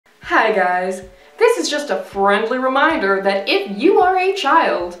Hi guys, this is just a friendly reminder that if you are a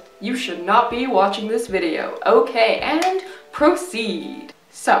child, you should not be watching this video. Okay, and proceed.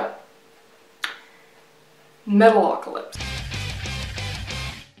 So, Metalocalypse.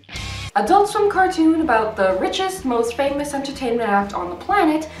 Adult Swim cartoon about the richest, most famous entertainment act on the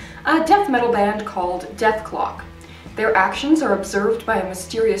planet, a death metal band called Dethklok. Their actions are observed by a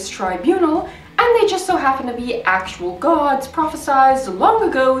mysterious tribunal, and they just so happen to be actual gods prophesized long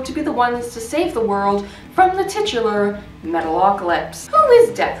ago to be the ones to save the world from the titular Metalocalypse. Who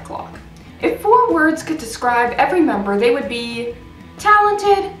is Dethklok? If 4 words could describe every member, they would be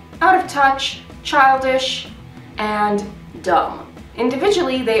talented, out of touch, childish, and dumb.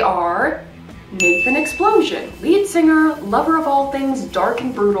 Individually, they are Nathan Explosion, lead singer, lover of all things dark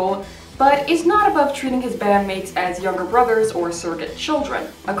and brutal, but is not above treating his bandmates as younger brothers or surrogate children.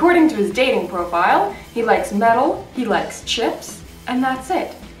 According to his dating profile, he likes metal, he likes chips, and that's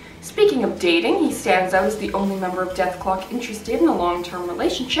it. Speaking of dating, he stands out as the only member of Dethklok interested in a long-term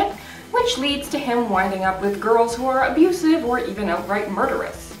relationship, which leads to him winding up with girls who are abusive or even outright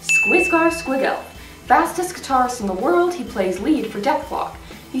murderous. Squizgar Squigelf. Fastest guitarist in the world, he plays lead for Dethklok.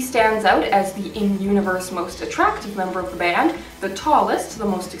 He stands out as the in-universe most attractive member of the band, the tallest, the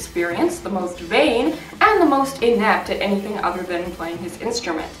most experienced, the most vain, and the most inept at anything other than playing his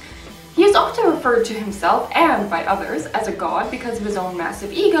instrument. He is often referred to himself, and by others, as a god because of his own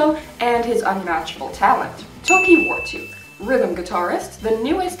massive ego and his unmatchable talent. Toki Wartooth, rhythm guitarist, the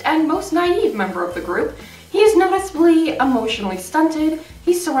newest and most naive member of the group. He is noticeably emotionally stunted.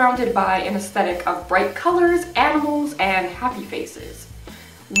 He's surrounded by an aesthetic of bright colors, animals, and happy faces.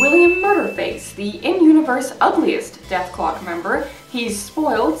 William Murderface, the in-universe ugliest Dethklok member. He's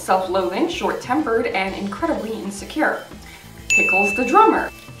spoiled, self-loathing, short-tempered, and incredibly insecure. Pickles the drummer.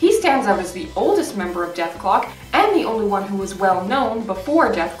 He stands out as the oldest member of Dethklok, and the only one who was well known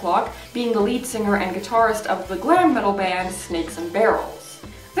before Dethklok, being the lead singer and guitarist of the glam metal band Snakes and Barrels.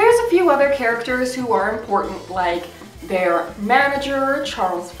 There's a few other characters who are important, like their manager,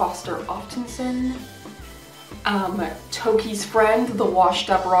 Charles Foster Oftenson, Toki's friend, the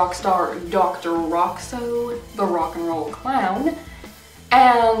washed-up rock star Dr. Roxo, the rock and roll clown,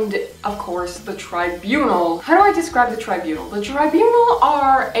 and, of course, the Tribunal. How do I describe the Tribunal? The Tribunal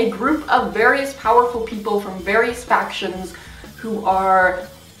are a group of various powerful people from various factions who are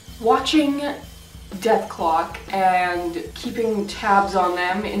watching Dethklok and keeping tabs on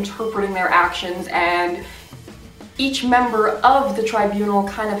them, interpreting their actions, and each member of the Tribunal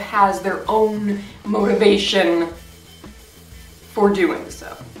kind of has their own motivation for doing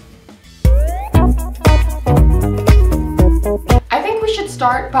so. I think we should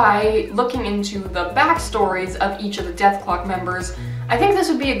start by looking into the backstories of each of the Dethklok members. I think this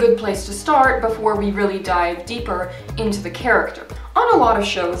would be a good place to start before we really dive deeper into the character. On a lot of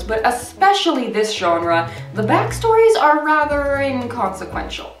shows, but especially this genre, the backstories are rather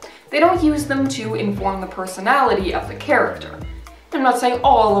inconsequential. They don't use them to inform the personality of the character. I'm not saying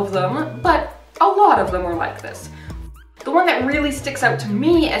all of them, but a lot of them are like this. The one that really sticks out to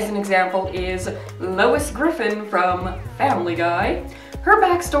me as an example is Lois Griffin from Family Guy. Her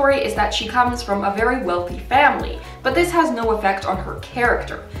backstory is that she comes from a very wealthy family, but this has no effect on her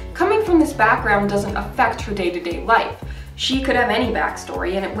character. Coming from this background doesn't affect her day-to-day life. She could have any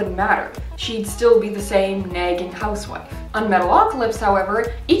backstory and it wouldn't matter. She'd still be the same nagging housewife. On Metalocalypse,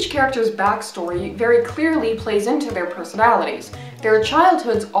 however, each character's backstory very clearly plays into their personalities. Their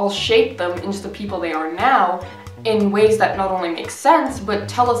childhoods all shape them into the people they are now in ways that not only make sense, but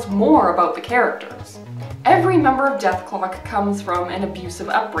tell us more about the characters. Every member of Dethklok comes from an abusive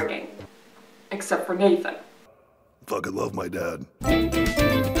upbringing. Except for Nathan. Fucking love my dad.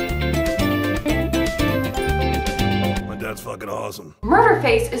 That's fucking awesome.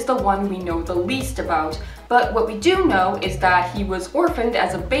 Murderface is the one we know the least about, but what we do know is that he was orphaned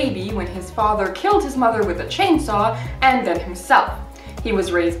as a baby when his father killed his mother with a chainsaw, and then himself. He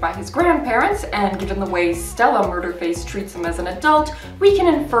was raised by his grandparents, and given the way Stella Murderface treats him as an adult, we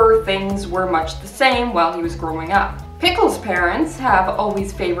can infer things were much the same while he was growing up. Pickles' parents have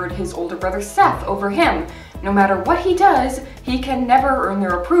always favored his older brother Seth over him. No matter what he does, he can never earn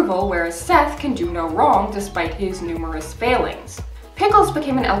their approval, whereas Seth can do no wrong despite his numerous failings. Pickles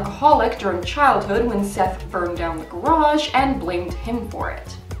became an alcoholic during childhood when Seth burned down the garage and blamed him for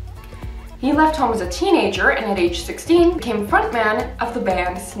it. He left home as a teenager and at age 16 became frontman of the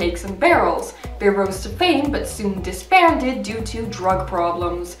band Snakes and Barrels. They rose to fame but soon disbanded due to drug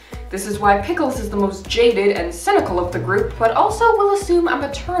problems. This is why Pickles is the most jaded and cynical of the group, but also will assume a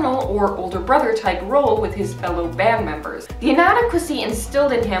maternal or older brother type role with his fellow band members. The inadequacy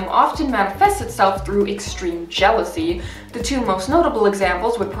instilled in him often manifests itself through extreme jealousy. The two most notable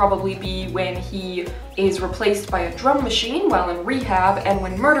examples would probably be when he is replaced by a drum machine while in rehab, and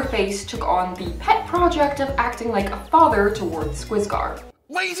when Murderface took on the pet project of acting like a father towards Squizgar.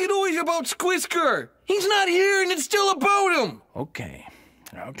 Why is it always about Squizgar? He's not here and it's still about him! Okay.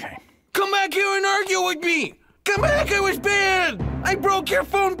 Come back here and argue with me! Come back, I was bad! I broke your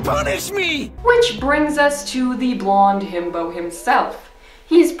phone, punish me! Which brings us to the blonde himbo himself.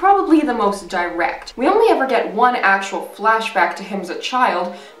 He's probably the most direct. We only ever get one actual flashback to him as a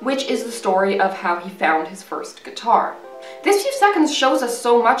child, which is the story of how he found his first guitar. This few seconds shows us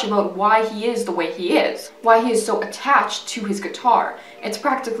so much about why he is the way he is, why he is so attached to his guitar. It's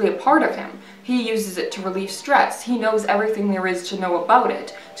practically a part of him. He uses it to relieve stress. He knows everything there is to know about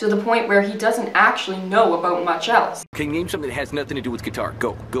it, to the point where he doesn't actually know about much else. Can you name something that has nothing to do with guitar?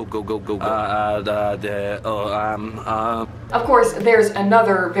 Go. Of course, there's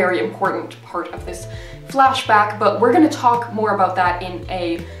another very important part of this flashback, but we're going to talk more about that in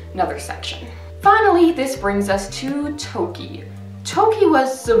another section. Finally, this brings us to Toki. Toki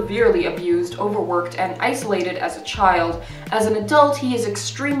was severely abused, overworked, and isolated as a child. As an adult, he is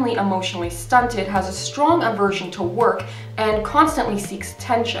extremely emotionally stunted, has a strong aversion to work, and constantly seeks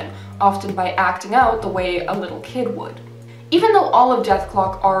attention, often by acting out the way a little kid would. Even though all of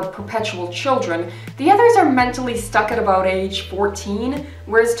Dethklok are perpetual children, the others are mentally stuck at about age 14,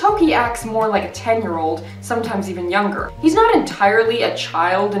 whereas Toki acts more like a 10-year-old, sometimes even younger. He's not entirely a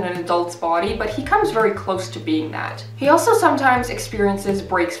child in an adult's body, but he comes very close to being that. He also sometimes experiences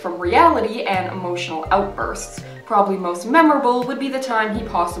breaks from reality and emotional outbursts. Probably most memorable would be the time he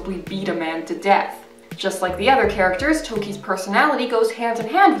possibly beat a man to death. Just like the other characters, Toki's personality goes hand in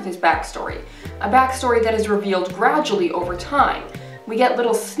hand with his backstory, a backstory that is revealed gradually over time. We get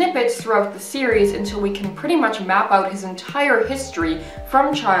little snippets throughout the series until we can pretty much map out his entire history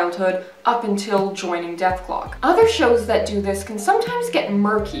from childhood up until joining Dethklok. Other shows that do this can sometimes get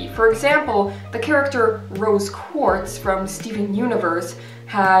murky. For example, the character Rose Quartz from Steven Universe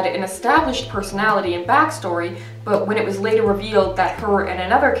had an established personality and backstory, but when it was later revealed that her and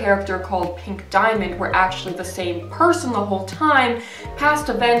another character called Pink Diamond were actually the same person the whole time, past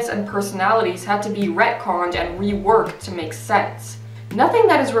events and personalities had to be retconned and reworked to make sense. Nothing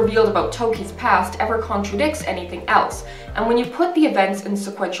that is revealed about Toki's past ever contradicts anything else, and when you put the events in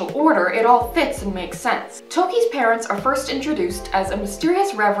sequential order, it all fits and makes sense. Toki's parents are first introduced as a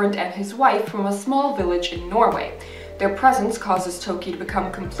mysterious reverend and his wife from a small village in Norway. Their presence causes Toki to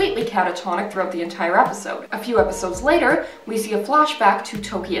become completely catatonic throughout the entire episode. A few episodes later, we see a flashback to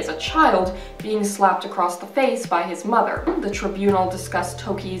Toki as a child being slapped across the face by his mother. The Tribunal discussed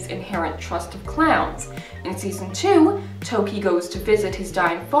Toki's inherent trust of clowns. In season 2, Toki goes to visit his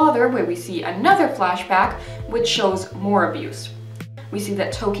dying father, where we see another flashback which shows more abuse. We see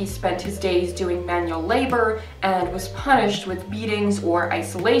that Toki spent his days doing manual labor and was punished with beatings or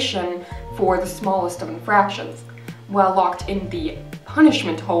isolation for the smallest of infractions. While locked in the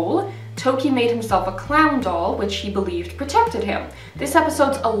punishment hole, Toki made himself a clown doll, which he believed protected him. This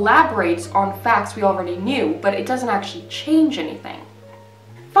episode elaborates on facts we already knew, but it doesn't actually change anything.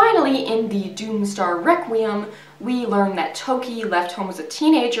 Finally, in the Doomstar Requiem, we learn that Toki left home as a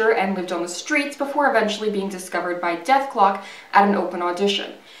teenager and lived on the streets before eventually being discovered by Dethklok at an open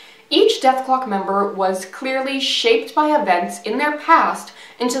audition. Each Dethklok member was clearly shaped by events in their past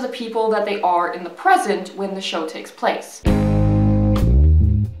into the people that they are in the present when the show takes place.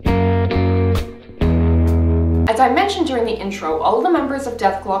 As I mentioned during the intro, all of the members of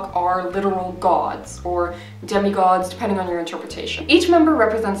Dethklok are literal gods, or demigods, depending on your interpretation. Each member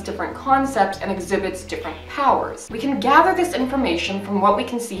represents different concepts and exhibits different powers. We can gather this information from what we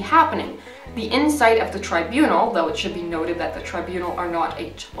can see happening. The insight of the Tribunal, though it should be noted that the Tribunal are not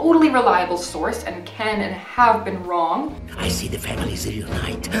a totally reliable source and can and have been wrong. I see the families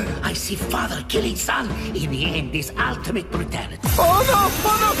reunite. I see father killing son. In the end, this ultimate brutality.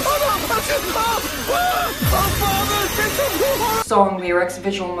 Song lyrics,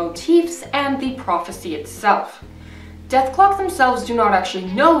 visual motifs, and the prophecy itself. Dethklok themselves do not actually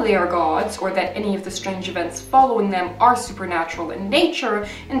know they are gods, or that any of the strange events following them are supernatural in nature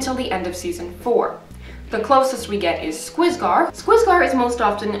until the end of season 4. The closest we get is Squizgar. Squizgar is most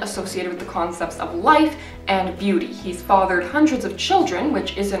often associated with the concepts of life and beauty. He's fathered hundreds of children,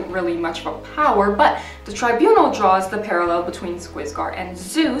 which isn't really much of a power, but the Tribunal draws the parallel between Squizgar and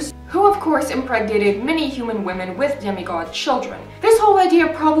Zeus, who of course impregnated many human women with demigod children. This whole idea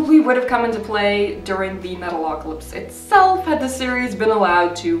probably would have come into play during the Metalocalypse itself had the series been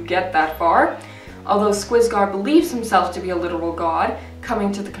allowed to get that far, although Skwisgaar believes himself to be a literal god,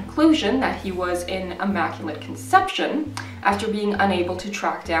 coming to the conclusion that he was in immaculate conception. After being unable to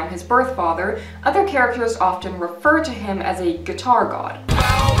track down his birth father, other characters often refer to him as a guitar god.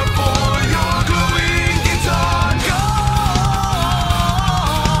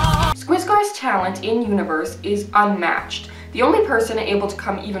 Skwisgaar's talent in-universe is unmatched, the only person able to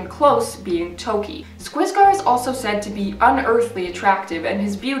come even close being Toki. Skwisgaar is also said to be unearthly attractive, and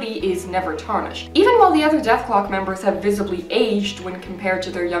his beauty is never tarnished. Even while the other Dethklok members have visibly aged when compared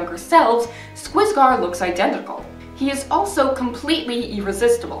to their younger selves, Skwisgaar looks identical. He is also completely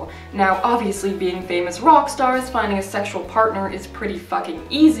irresistible. Now, obviously being famous rock stars, finding a sexual partner is pretty fucking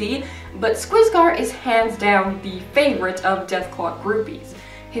easy, but Skwisgaar is hands down the favorite of Dethklok groupies.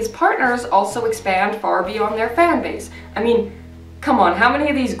 His partners also expand far beyond their fan base. I mean, come on, how many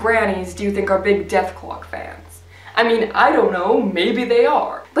of these grannies do you think are big Dethklok fans? I mean, I don't know, maybe they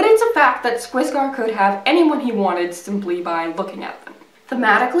are. But it's a fact that Skwisgaar could have anyone he wanted simply by looking at them.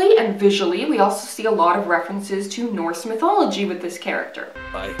 Thematically and visually, we also see a lot of references to Norse mythology with this character.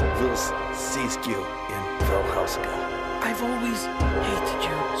 I will seize you in Valhalla. I've always hated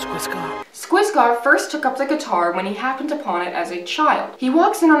you, Skwisgaar. Skwisgaar first took up the guitar when he happened upon it as a child. He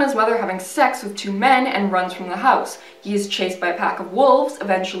walks in on his mother having sex with two men and runs from the house. He is chased by a pack of wolves,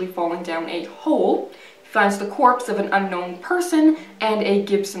 eventually falling down a hole. He finds the corpse of an unknown person and a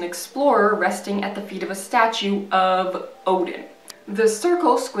Gibson Explorer resting at the feet of a statue of Odin. The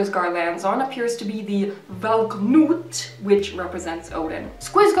circle Skwisgaar lands on appears to be the Valknut, which represents Odin.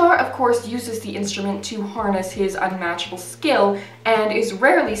 Skwisgaar, of course, uses the instrument to harness his unmatchable skill, and is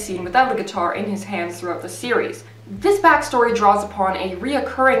rarely seen without a guitar in his hands throughout the series. This backstory draws upon a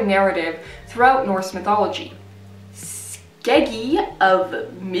reoccurring narrative throughout Norse mythology. Skeggi of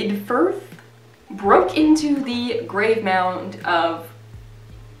Midfirth broke into the grave mound of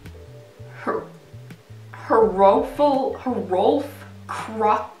Hrolf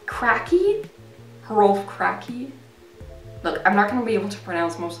Kraki? Look, I'm not gonna be able to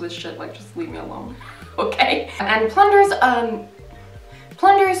pronounce most of this shit, like, just leave me alone, okay? And plunders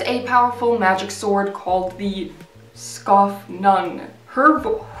a powerful magic sword called the Skofnung.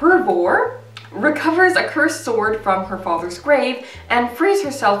 Hervor recovers a cursed sword from her father's grave and frees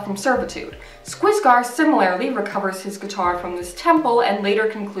herself from servitude. Skwisgaar similarly recovers his guitar from this temple and later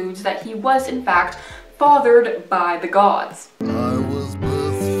concludes that he was in fact fathered by the gods. I was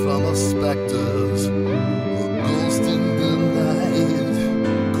birthed from a specter's, a ghost in the night.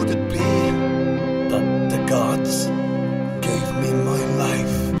 Could it be that the gods gave me my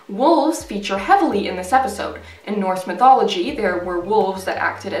life? Wolves feature heavily in this episode. In Norse mythology, there were wolves that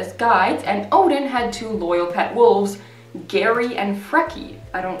acted as guides, and Odin had two loyal pet wolves, Geri and Freki.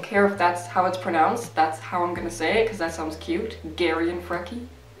 I don't care if that's how it's pronounced, that's how I'm gonna say it because that sounds cute. Geri and Freki.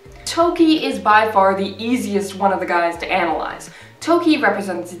 Toki is by far the easiest one of the guys to analyze. Toki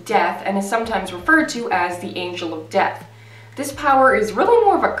represents death and is sometimes referred to as the Angel of Death. This power is really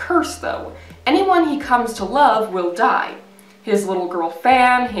more of a curse though. Anyone he comes to love will die. His little girl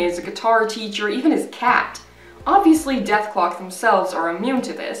fan, his guitar teacher, even his cat. Obviously Dethklok themselves are immune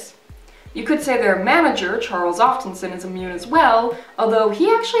to this. You could say their manager, Charles Oftenson, is immune as well, although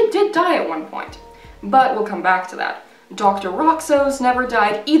he actually did die at one point. But we'll come back to that. Dr. Roxos never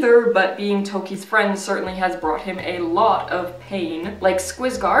died either, but being Toki's friend certainly has brought him a lot of pain. Like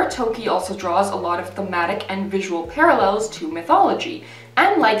Skwisgaar, Toki also draws a lot of thematic and visual parallels to mythology,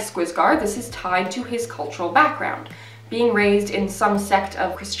 and like Skwisgaar, this is tied to his cultural background. Being raised in some sect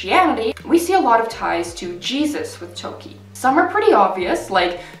of Christianity, we see a lot of ties to Jesus with Toki. Some are pretty obvious,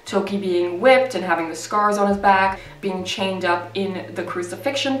 like Toki being whipped and having the scars on his back, being chained up in the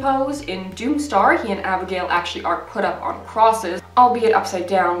crucifixion pose. In Doomstar, he and Abigail actually are put up on crosses, albeit upside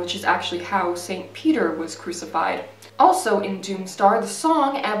down, which is actually how St. Peter was crucified. Also in Doomstar, the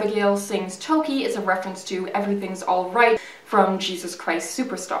song Abigail sings Toki is a reference to Everything's Alright from Jesus Christ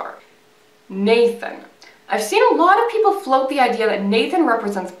Superstar. Nathan. I've seen a lot of people float the idea that Nathan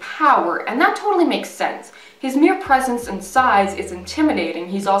represents power, and that totally makes sense. His mere presence and size is intimidating.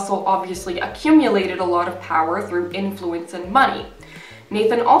 He's also obviously accumulated a lot of power through influence and money.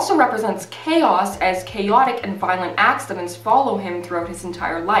 Nathan also represents chaos, as chaotic and violent accidents follow him throughout his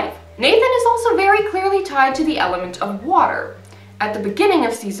entire life. Nathan is also very clearly tied to the element of water. At the beginning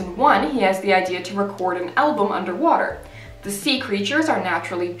of season 1, he has the idea to record an album underwater. The sea creatures are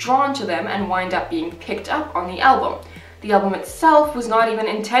naturally drawn to them and wind up being picked up on the album. The album itself was not even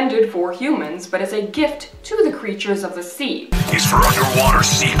intended for humans, but as a gift to the creatures of the sea. It's for underwater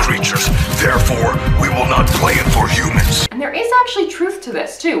sea creatures, therefore we will not play it for humans. And there is actually truth to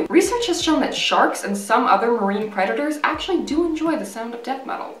this too. Research has shown that sharks and some other marine predators actually do enjoy the sound of death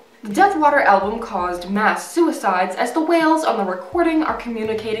metal. The Deathwater album caused mass suicides as the whales on the recording are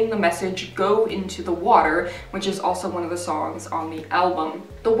communicating the message "Go into the water," which is also one of the songs on the album.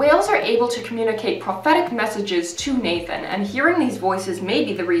 The whales are able to communicate prophetic messages to Nathan, and hearing these voices may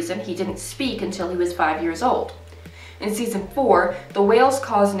be the reason he didn't speak until he was 5 years old. In season 4, the whales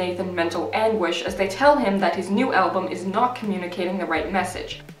cause Nathan mental anguish as they tell him that his new album is not communicating the right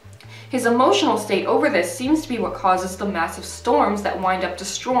message. His emotional state over this seems to be what causes the massive storms that wind up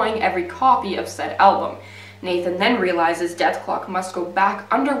destroying every copy of said album. Nathan then realizes Dethklok must go back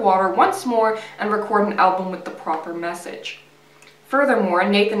underwater once more and record an album with the proper message. Furthermore,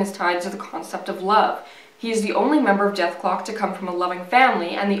 Nathan is tied to the concept of love. He is the only member of Dethklok to come from a loving family,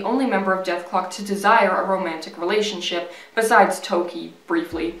 and the only member of Dethklok to desire a romantic relationship, besides Toki,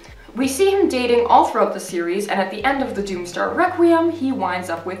 briefly. We see him dating all throughout the series, and at the end of the Doomstar Requiem, he winds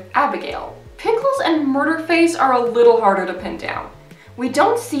up with Abigail. Pickles and Murderface are a little harder to pin down. We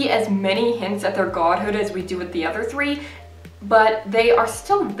don't see as many hints at their godhood as we do with the other three, but they are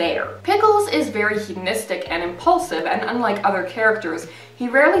still there. Pickles is very hedonistic and impulsive, and unlike other characters, he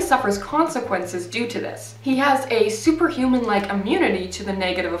rarely suffers consequences due to this. He has a superhuman-like immunity to the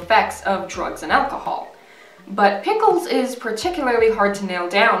negative effects of drugs and alcohol. But Pickles is particularly hard to nail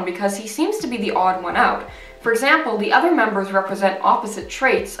down because he seems to be the odd one out. For example, the other members represent opposite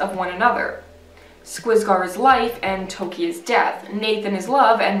traits of one another. Skwisgaar is life and Toki is death. Nathan is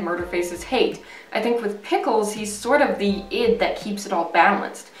love and Murderface is hate. I think with Pickles, he's sort of the id that keeps it all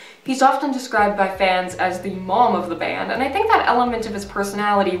balanced. He's often described by fans as the mom of the band, and I think that element of his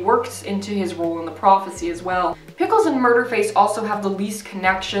personality works into his role in the prophecy as well. Pickles and Murderface also have the least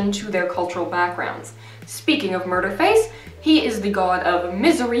connection to their cultural backgrounds. Speaking of Murderface, he is the god of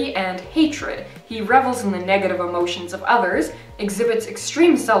misery and hatred. He revels in the negative emotions of others, exhibits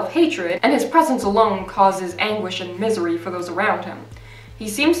extreme self-hatred, and his presence alone causes anguish and misery for those around him. He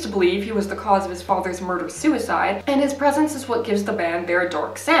seems to believe he was the cause of his father's murder-suicide, and his presence is what gives the band their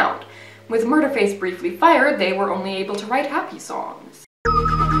dark sound. With Murderface briefly fired, they were only able to write happy songs.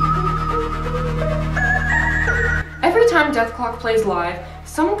 Every time Dethklok plays live,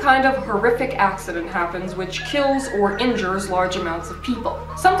 some kind of horrific accident happens which kills or injures large amounts of people.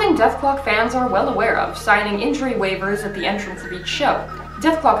 Something Dethklok fans are well aware of, signing injury waivers at the entrance of each show.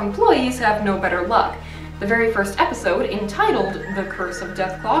 Dethklok employees have no better luck. The very first episode, entitled The Curse of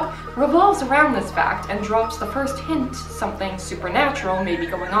Dethklok, revolves around this fact and drops the first hint something supernatural may be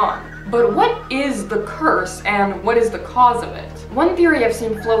going on. But what is the curse and what is the cause of it? One theory I've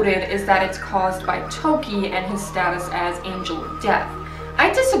seen floated is that it's caused by Toki and his status as Angel of Death. I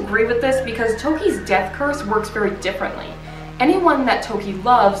disagree with this because Toki's death curse works very differently. Anyone that Toki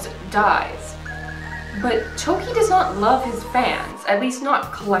loves dies. But Toki does not love his fans, at least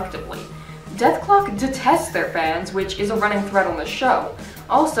not collectively. Dethklok detests their fans, which is a running thread on the show.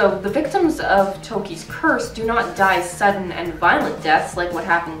 Also, the victims of Toki's curse do not die sudden and violent deaths like what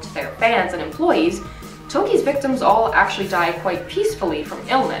happened to their fans and employees. Toki's victims all actually die quite peacefully from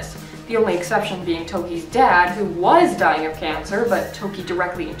illness, the only exception being Toki's dad, who was dying of cancer, but Toki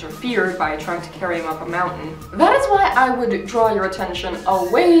directly interfered by trying to carry him up a mountain. That is why I would draw your attention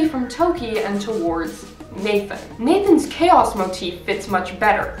away from Toki and towards Nathan. Nathan's chaos motif fits much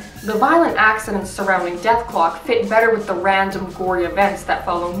better. The violent accidents surrounding Dethklok fit better with the random gory events that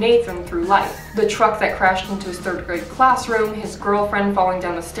follow Nathan through life. The truck that crashed into his 3rd grade classroom, his girlfriend falling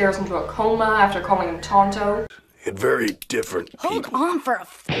down the stairs into a coma after calling him Tonto. It's very different people. Hold on for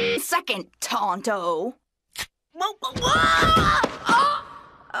a second, Tonto.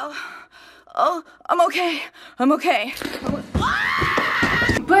 Oh, I'm okay. I'm okay.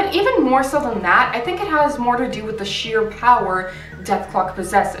 But even more so than that, I think it has more to do with the sheer power Dethklok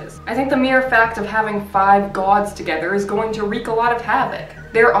possesses. I think the mere fact of having 5 gods together is going to wreak a lot of havoc.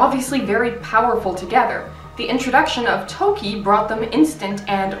 They're obviously very powerful together. The introduction of Toki brought them instant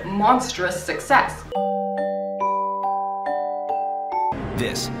and monstrous success.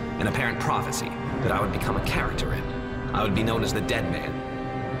 This, an apparent prophecy that I would become a character in. I would be known as the Dead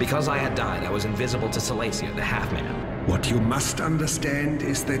Man. Because I had died, I was invisible to Silesia, the Half-Man. What you must understand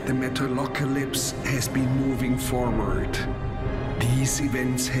is that the Metalocalypse has been moving forward. These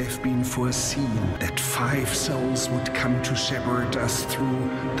events have been foreseen, that 5 souls would come to shepherd us through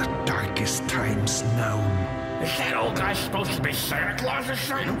the darkest times known. Is that old guy supposed to be Santa Claus or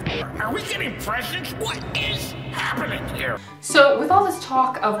something? Are we getting presents? What is happening here? So with all this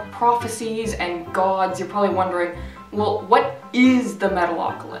talk of prophecies and gods, you're probably wondering, Well, what is the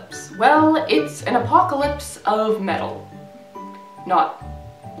Metalocalypse? Well, it's an apocalypse of metal. Not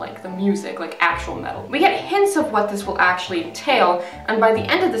like the music, like actual metal. We get hints of what this will actually entail, and by the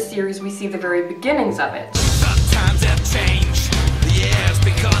end of the series we see the very beginnings of it. Sometimes have changed. The air's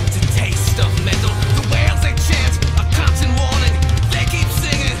begun to taste of metal. The whales they chant a constant warning. They keep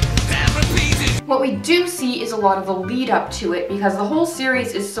singing and repeating. What we do see is a lot of the lead up to it, because the whole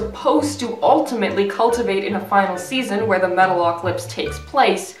series is supposed to ultimately cultivate in a final season where the Metalocalypse takes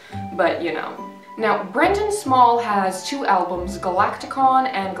place, but you know. Now, Brendan Small has 2 albums, Galacticon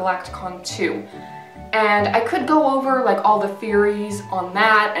and Galacticon 2. And I could go over like all the theories on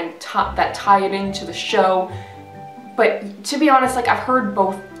that and that tie it into the show, but to be honest, like I've heard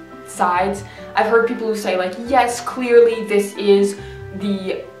both sides. I've heard people who say like, yes, clearly this is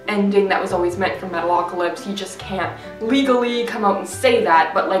the ending that was always meant for Metalocalypse, he just can't legally come out and say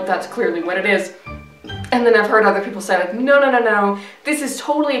that, but like that's clearly what it is. And then I've heard other people say like, no, this is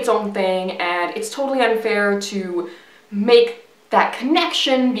totally its own thing and it's totally unfair to make that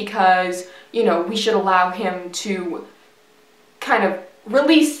connection because, you know, we should allow him to kind of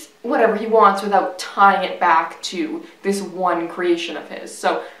release whatever he wants without tying it back to this one creation of his.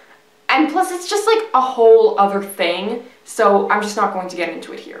 So, and plus it's just like a whole other thing, so I'm just not going to get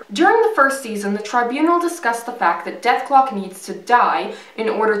into it here. During the first season, the Tribunal discussed the fact that Dethklok needs to die in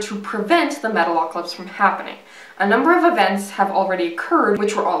order to prevent the Metalocalypse from happening. A number of events have already occurred,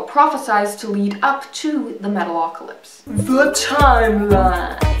 which were all prophesized to lead up to the Metalocalypse. The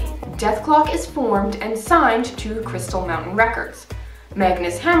timeline! Dethklok is formed and signed to Crystal Mountain Records.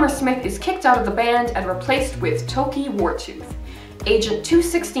 Magnus Hammersmith is kicked out of the band and replaced with Toki Wartooth. Agent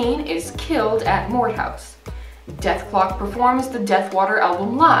 216 is killed at Mordhaus. Dethklok performs the Deathwater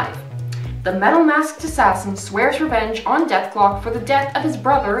album live. The metal-masked assassin swears revenge on Dethklok for the death of his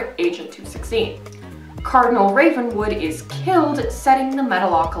brother, Agent 216. Cardinal Ravenwood is killed, setting the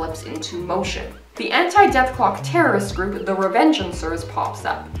Metalocalypse into motion. The anti-Dethklok terrorist group, the Revengeancers, pops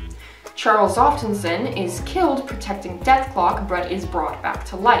up. Charles Oftenson is killed protecting Dethklok, but is brought back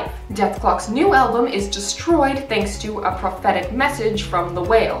to life. Dethklok's new album is destroyed thanks to a prophetic message from the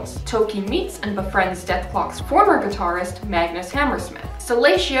whales. Toki meets and befriends Dethklok's former guitarist, Magnus Hammersmith.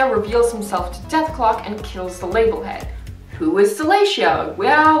 Salacia reveals himself to Dethklok and kills the label head. Who is Salacia?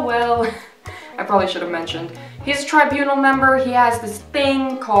 Well, I probably should have mentioned. He's a Tribunal member. He has this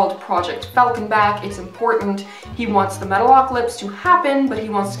thing called Project Falconback. It's important. He wants the Metalocalypse to happen, but he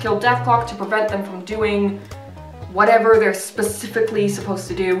wants to kill Dethklok to prevent them from doing whatever they're specifically supposed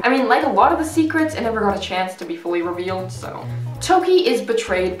to do. I mean, like a lot of the secrets, it never got a chance to be fully revealed, so. Toki is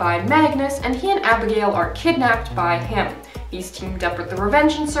betrayed by Magnus, and he and Abigail are kidnapped by him. He's teamed up with the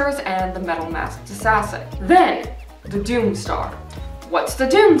Revengeancers and the Metal-Masked Assassin. Then, the Doomstar. What's the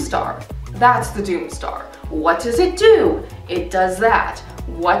Doomstar? That's the Doomstar. What does it do? It does that.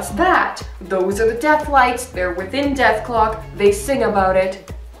 What's that? Those are the Deathlights. They're within Dethklok. They sing about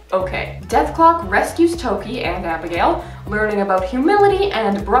it. Okay. Dethklok rescues Toki and Abigail, learning about humility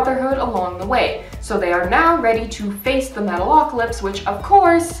and brotherhood along the way. So they are now ready to face the Metalocalypse, which of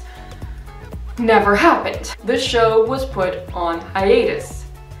course never happened. The show was put on hiatus.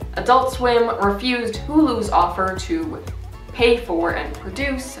 Adult Swim refused Hulu's offer to pay for and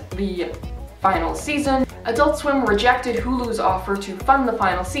produce the final season. Adult Swim rejected Hulu's offer to fund the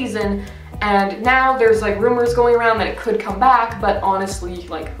final season, and now there's like rumors going around that it could come back, but honestly,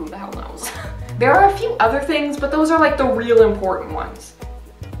 like, who the hell knows? There are a few other things, but those are like the real important ones.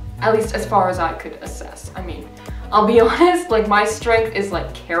 At least as far as I could assess. I mean, I'll be honest, like my strength is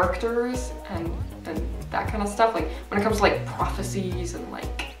like characters and that kind of stuff. Like when it comes to like prophecies and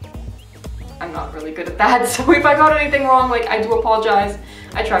like, I'm not really good at that, so if I got anything wrong, like I do apologize.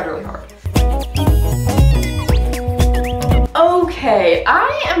 I tried really hard. Okay,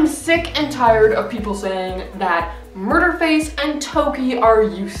 I am sick and tired of people saying that Murderface and Toki are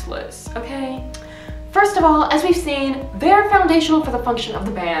useless, okay? First of all, as we've seen, they're foundational for the function of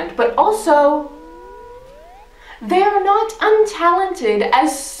the band, but also, they're not untalented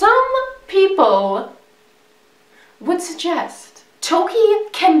as some people would suggest. Toki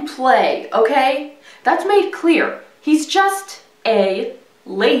can play, okay? That's made clear. He's just A,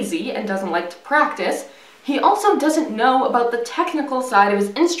 lazy and doesn't like to practice. He also doesn't know about the technical side of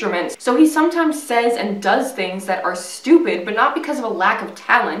his instruments, so he sometimes says and does things that are stupid, but not because of a lack of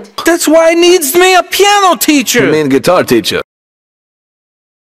talent. That's why he needs me a piano teacher! You mean guitar teacher?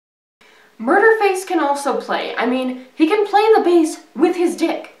 Murderface can also play. I mean, he can play the bass with his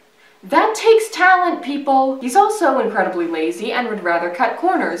dick. That takes talent, people! He's also incredibly lazy and would rather cut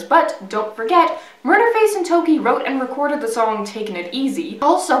corners, but don't forget, Murderface and Toki wrote and recorded the song Takin' It Easy.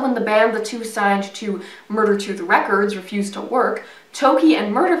 Also, when the band the two signed to Murder Tooth Records refused to work, Toki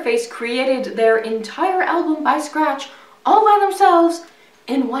and Murderface created their entire album by scratch, all by themselves,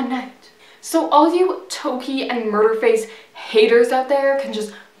 in one night. So all you Toki and Murderface haters out there can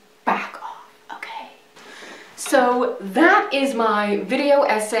just back off, okay? So that is my video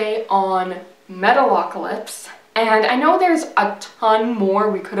essay on Metalocalypse, and I know there's a ton more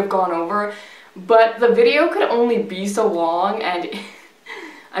we could have gone over, but the video could only be so long, and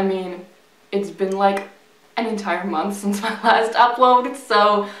I mean, it's been like an entire month since my last upload,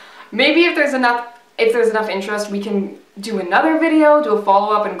 so maybe if there's enough interest, we can do another video, do a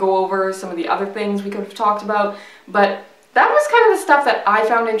follow-up, and go over some of the other things we could have talked about. But that was kind of the stuff that I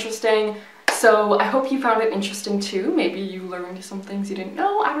found interesting, so I hope you found it interesting too. Maybe you learned some things you didn't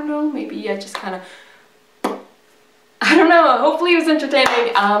know, I don't know, maybe I just kind of, I don't know, hopefully it was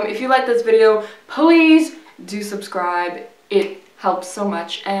entertaining. If you like this video, please do subscribe, it helps so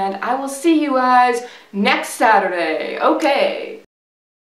much, and I will see you guys next Saturday. Okay.